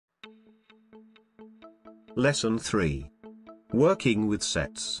Lesson 3. Working with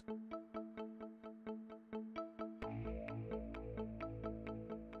sets.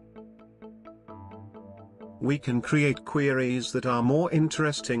 We can create queries that are more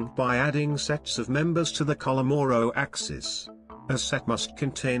interesting by adding sets of members to the column or row axis. A set must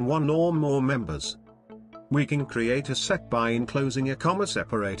contain one or more members. We can create a set by enclosing a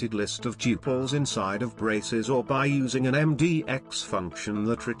comma-separated list of tuples inside of braces or by using an MDX function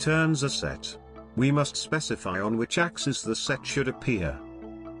that returns a set. We must specify on which axis the set should appear.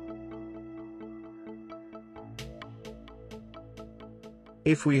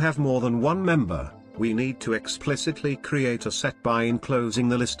 If we have more than one member, we need to explicitly create a set by enclosing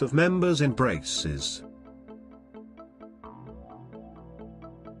the list of members in braces.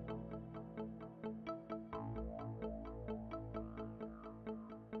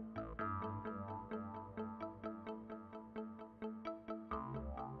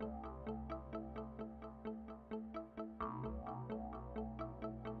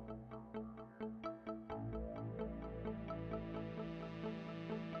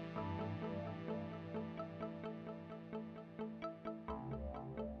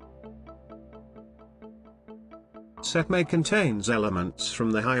 Set may contains elements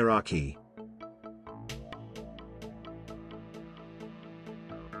from the hierarchy.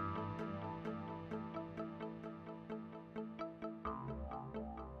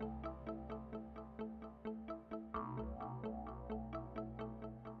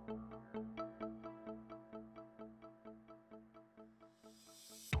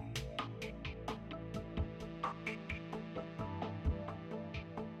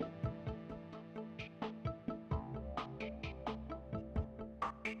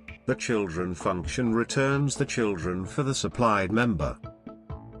 The children function returns the children for the supplied member.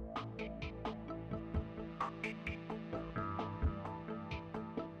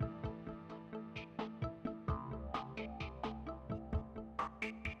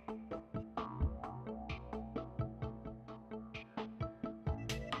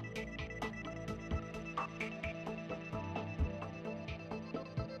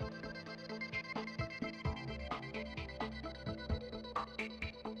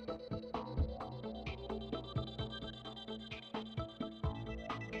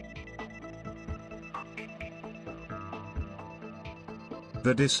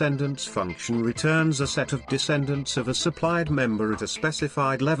 The Descendants function returns a set of descendants of a supplied member at a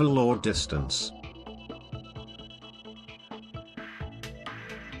specified level or distance.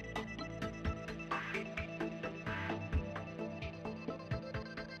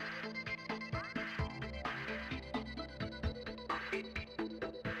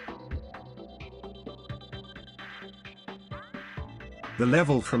 The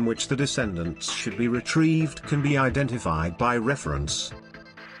level from which the descendants should be retrieved can be identified by reference.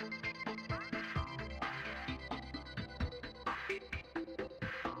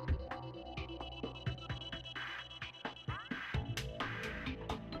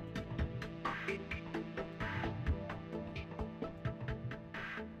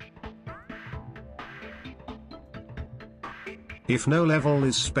 If no level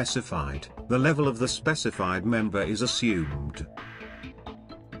is specified, the level of the specified member is assumed.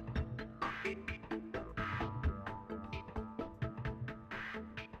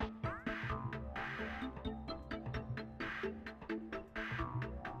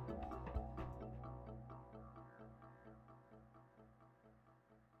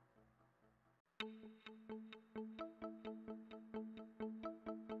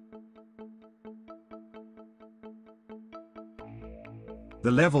 The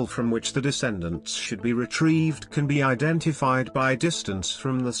level from which the descendants should be retrieved can be identified by distance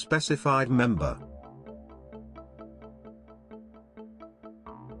from the specified member.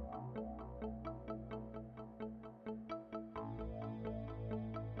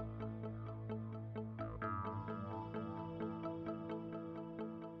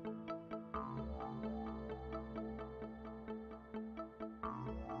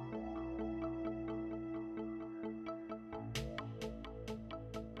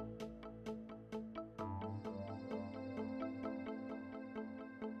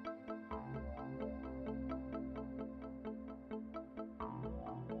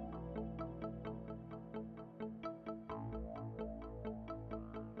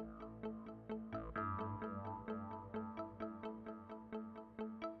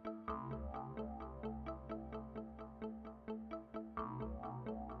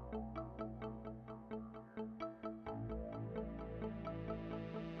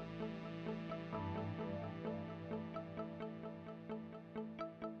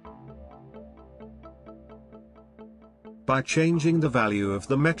 By changing the value of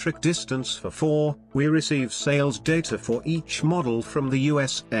the metric distance for 4, we receive sales data for each model from the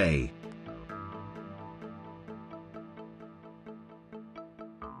USA.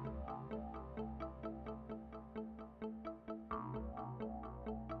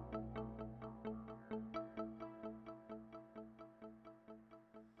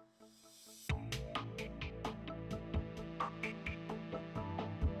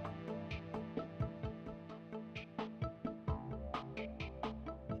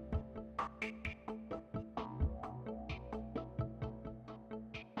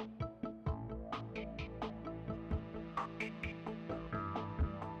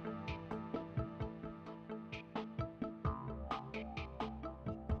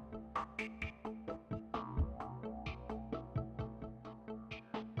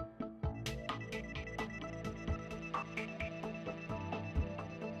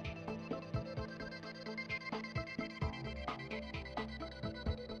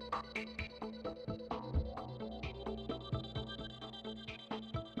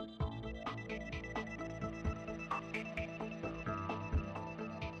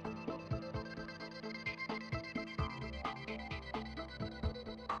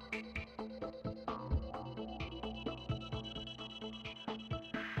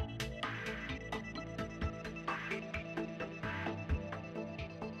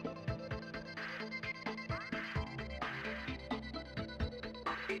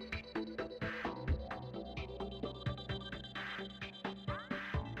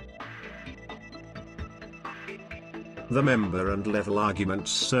 The member and level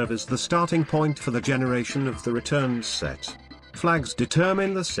arguments serve as the starting point for the generation of the returned set. Flags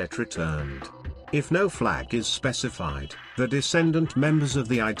determine the set returned. If no flag is specified, the descendant members of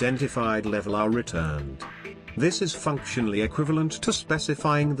the identified level are returned. This is functionally equivalent to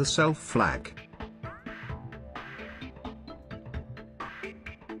specifying the self flag.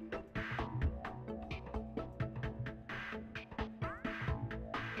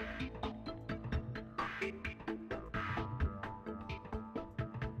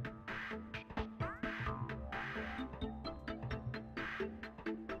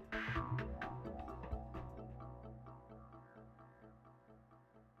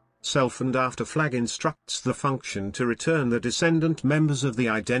 Self and after flag instructs the function to return the descendant members of the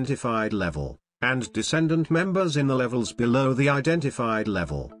identified level, and descendant members in the levels below the identified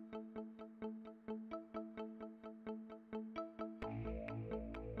level.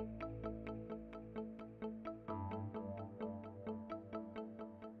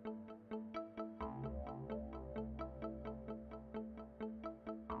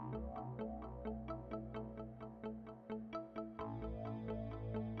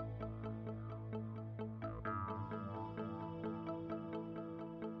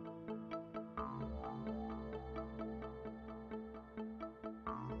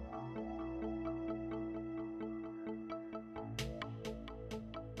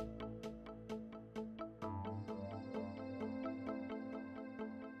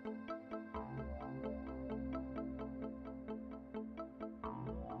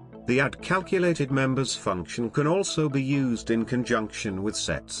 The add calculated members function can also be used in conjunction with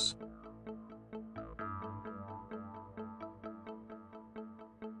sets.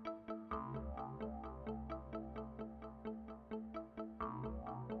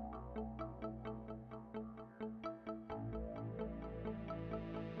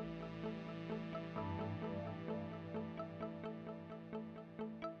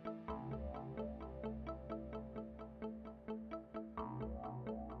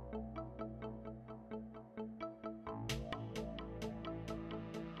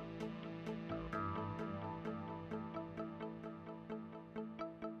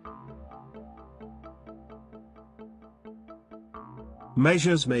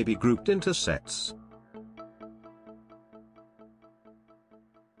 Measures may be grouped into sets.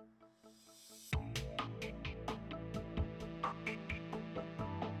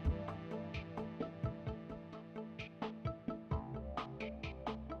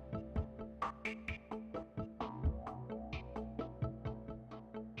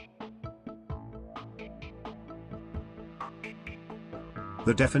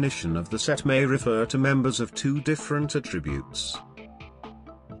 The definition of the set may refer to members of two different attributes.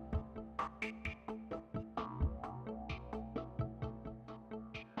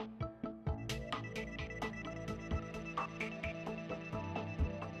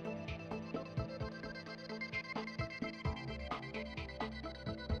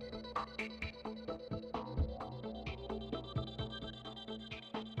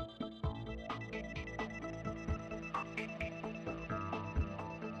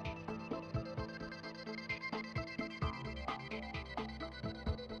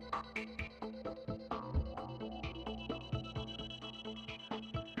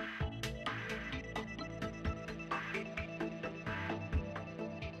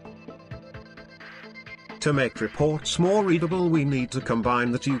 To make reports more readable, we need to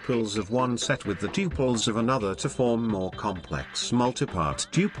combine the tuples of one set with the tuples of another to form more complex multipart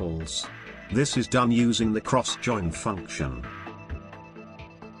tuples. This is done using the cross-join function.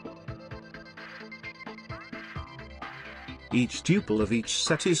 Each tuple of each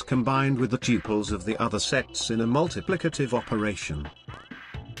set is combined with the tuples of the other sets in a multiplicative operation.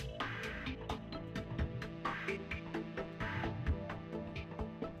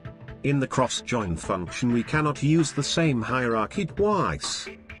 In the cross-join function we cannot use the same hierarchy twice.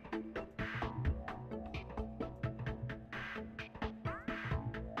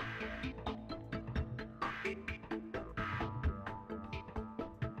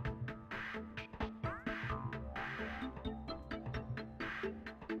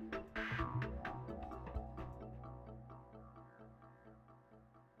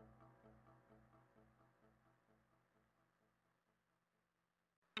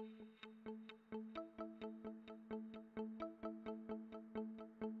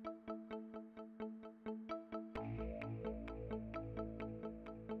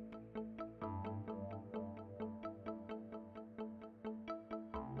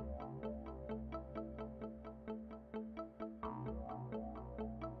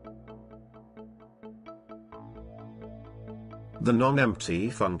 The non-empty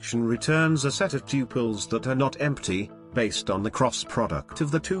function returns a set of tuples that are not empty, based on the cross product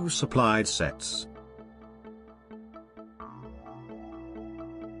of the two supplied sets.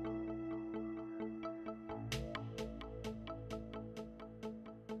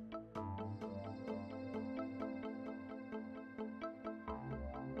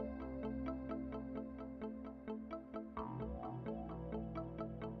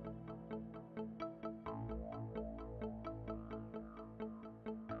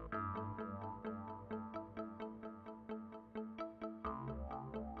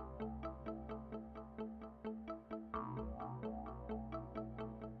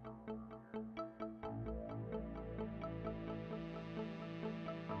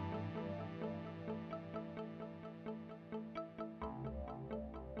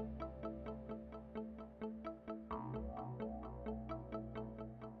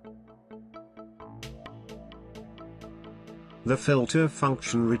 The filter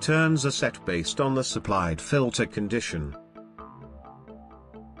function returns a set based on the supplied filter condition.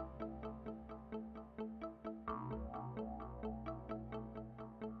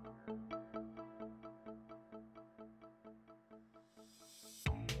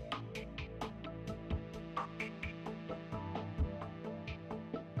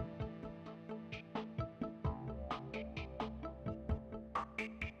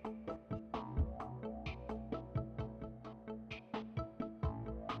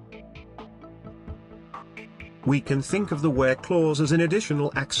 We can think of the where clause as an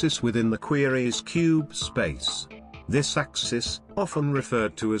additional axis within the query's cube space. This axis, often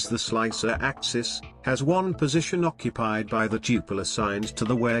referred to as the slicer axis, has one position occupied by the tuple assigned to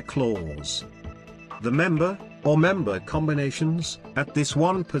the where clause. The member, or member combinations, at this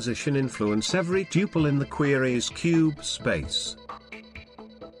one position influence every tuple in the query's cube space.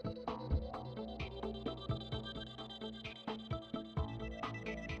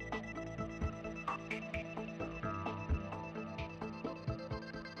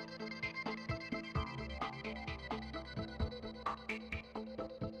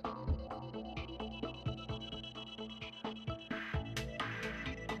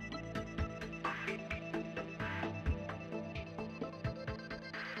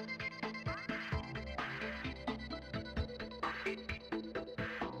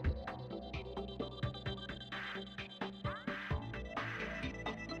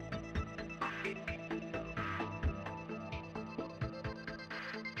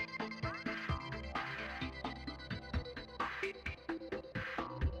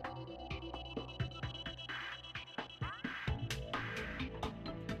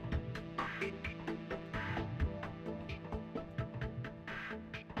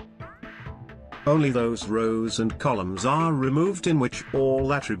 Only those rows and columns are removed in which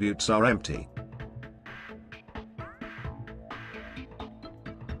all attributes are empty.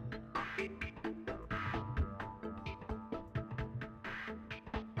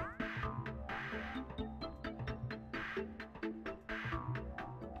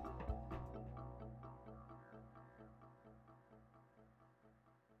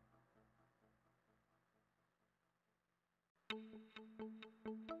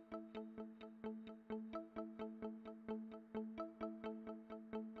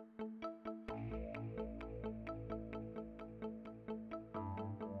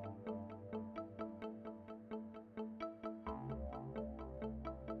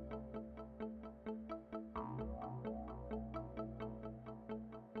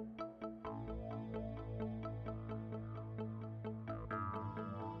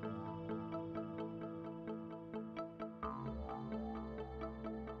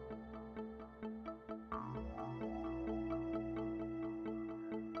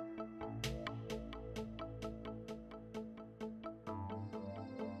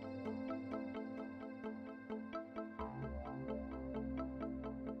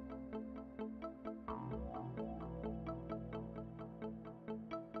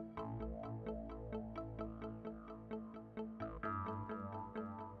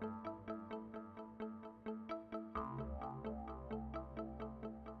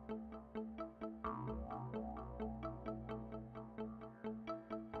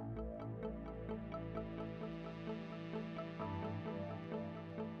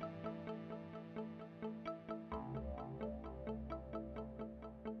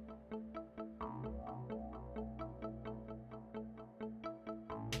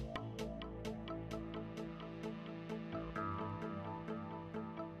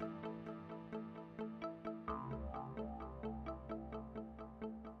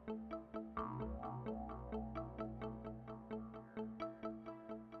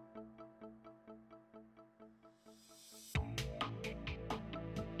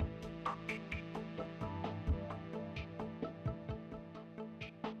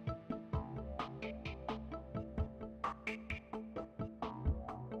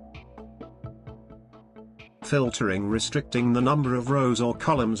 Filtering restricting the number of rows or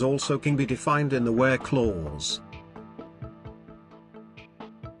columns also can be defined in the where clause.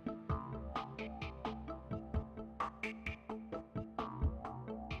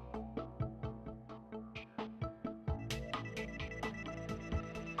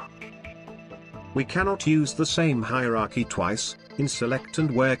 We cannot use the same hierarchy twice, in select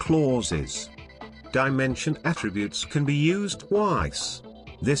and where clauses. Dimension attributes can be used twice.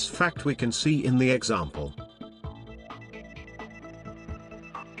 This fact we can see in the example.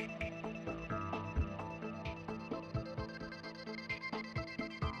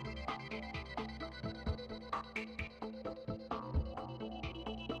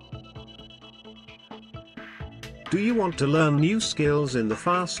 Do you want to learn new skills in the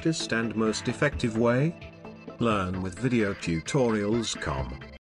fastest and most effective way? Learn with videotutorials.com.